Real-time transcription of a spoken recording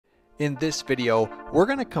In this video, we're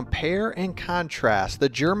going to compare and contrast the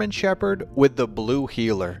German Shepherd with the Blue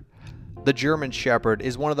Heeler. The German Shepherd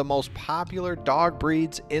is one of the most popular dog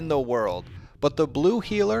breeds in the world, but the Blue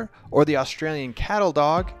Heeler, or the Australian Cattle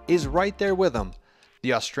Dog, is right there with them.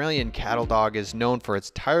 The Australian Cattle Dog is known for its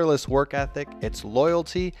tireless work ethic, its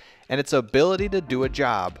loyalty, and its ability to do a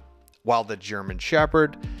job, while the German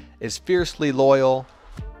Shepherd is fiercely loyal,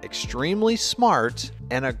 extremely smart,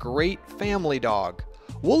 and a great family dog.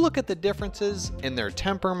 We'll look at the differences in their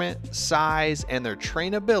temperament, size, and their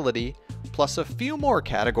trainability, plus a few more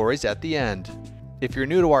categories at the end. If you're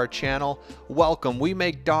new to our channel, welcome. We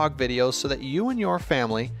make dog videos so that you and your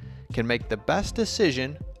family can make the best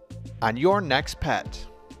decision on your next pet.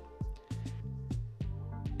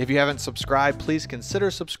 If you haven't subscribed, please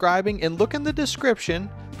consider subscribing and look in the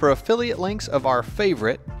description for affiliate links of our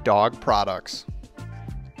favorite dog products.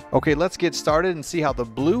 Okay, let's get started and see how the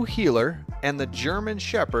Blue Heeler and the German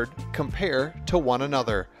Shepherd compare to one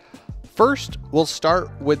another. First, we'll start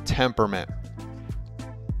with temperament.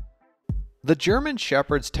 The German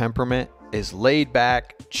Shepherd's temperament is laid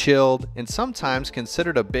back, chilled, and sometimes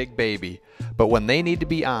considered a big baby. But when they need to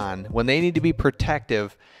be on, when they need to be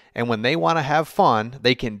protective, and when they want to have fun,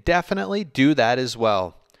 they can definitely do that as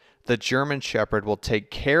well. The German Shepherd will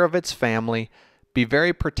take care of its family, be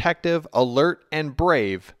very protective, alert, and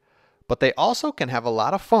brave, but they also can have a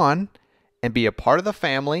lot of fun and be a part of the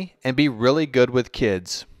family and be really good with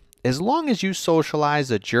kids. As long as you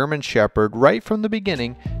socialize a German Shepherd right from the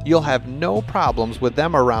beginning, you'll have no problems with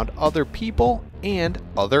them around other people and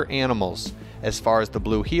other animals. As far as the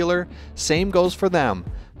Blue Heeler, same goes for them.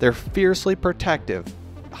 They're fiercely protective,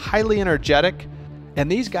 highly energetic,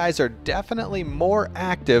 and these guys are definitely more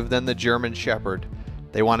active than the German Shepherd.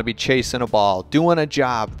 They want to be chasing a ball, doing a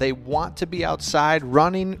job. They want to be outside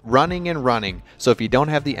running. So if you don't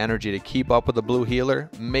have the energy to keep up with the Blue Heeler,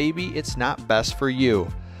 maybe it's not best for you.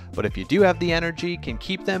 But if you do have the energy, can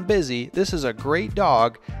keep them busy, this is a great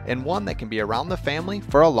dog and one that can be around the family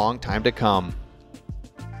for a long time to come.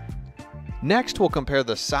 Next, we'll compare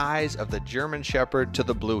the size of the German Shepherd to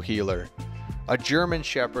the Blue Heeler. A German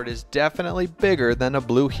Shepherd is definitely bigger than a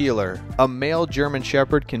Blue Heeler. A male German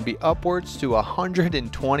Shepherd can be upwards to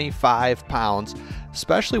 125 pounds.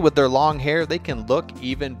 Especially with their long hair, they can look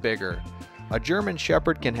even bigger. A German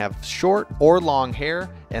Shepherd can have short or long hair,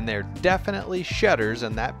 and they're definitely shedders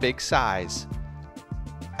in that big size.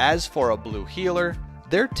 As for a Blue Heeler,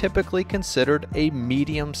 they're typically considered a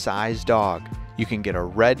medium-sized dog. You can get a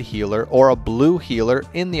red Heeler or a Blue Heeler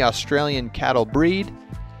in the Australian cattle breed,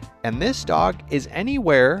 and this dog is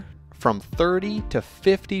anywhere from 30 to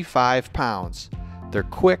 55 pounds. They're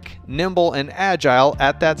quick, nimble, and agile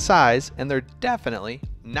at that size, and they're definitely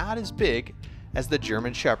not as big as the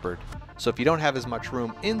German Shepherd. So if you don't have as much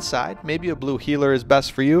room inside, maybe a Blue Heeler is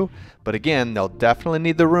best for you, but again, they'll definitely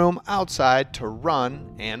need the room outside to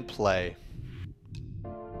run and play.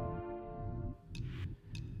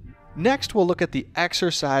 Next, we'll look at the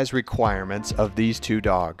exercise requirements of these two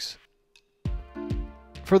dogs.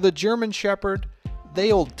 For the German Shepherd,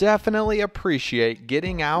 they'll definitely appreciate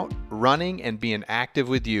getting out, running, and being active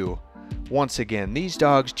with you. Once again, these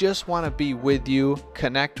dogs just want to be with you,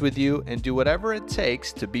 connect with you, and do whatever it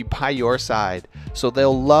takes to be by your side. So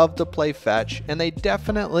they'll love to play fetch, and they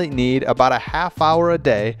definitely need about a half hour a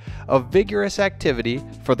day of vigorous activity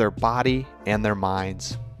for their body and their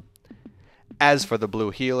minds. As for the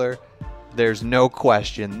Blue Heeler, there's no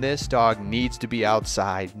question this dog needs to be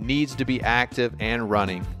outside, needs to be active and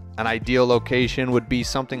running. An ideal location would be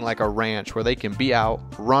something like a ranch where they can be out,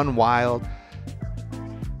 run wild,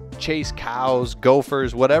 chase cows,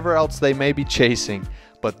 gophers, whatever else they may be chasing.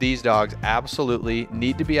 But these dogs absolutely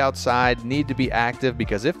need to be outside, need to be active,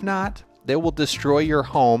 because if not, they will destroy your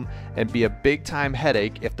home and be a big time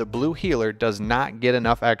headache if the Blue Heeler does not get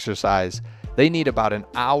enough exercise. They need about an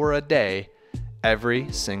hour a day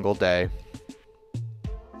every single day.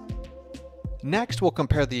 Next, we'll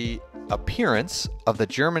compare the appearance of the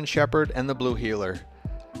German Shepherd and the Blue Heeler.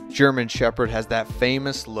 German Shepherd has that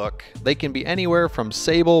famous look. They can be anywhere from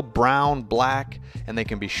sable, brown, black, and they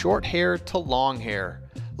can be short hair to long hair.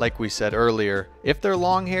 Like we said earlier, if they're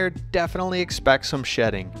long hair, definitely expect some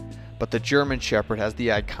shedding. But the German Shepherd has the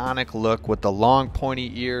iconic look with the long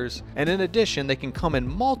pointy ears, and in addition, they can come in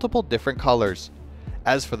multiple different colors.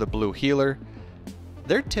 As for the Blue Heeler,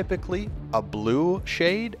 they're typically a blue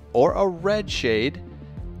shade or a red shade,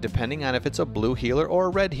 depending on if it's a Blue Heeler or a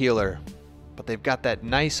Red Heeler. But they've got that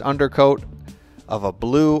nice undercoat of a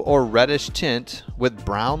blue or reddish tint with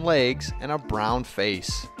brown legs and a brown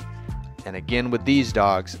face. And again, with these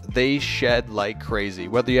dogs, they shed like crazy.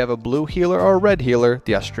 Whether you have a Blue Heeler or a Red Heeler,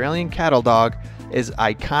 the Australian Cattle Dog is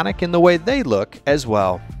iconic in the way they look as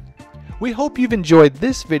well. We hope you've enjoyed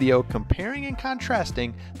this video comparing and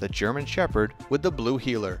contrasting the German Shepherd with the Blue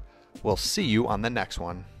Heeler. We'll see you on the next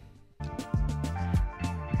one.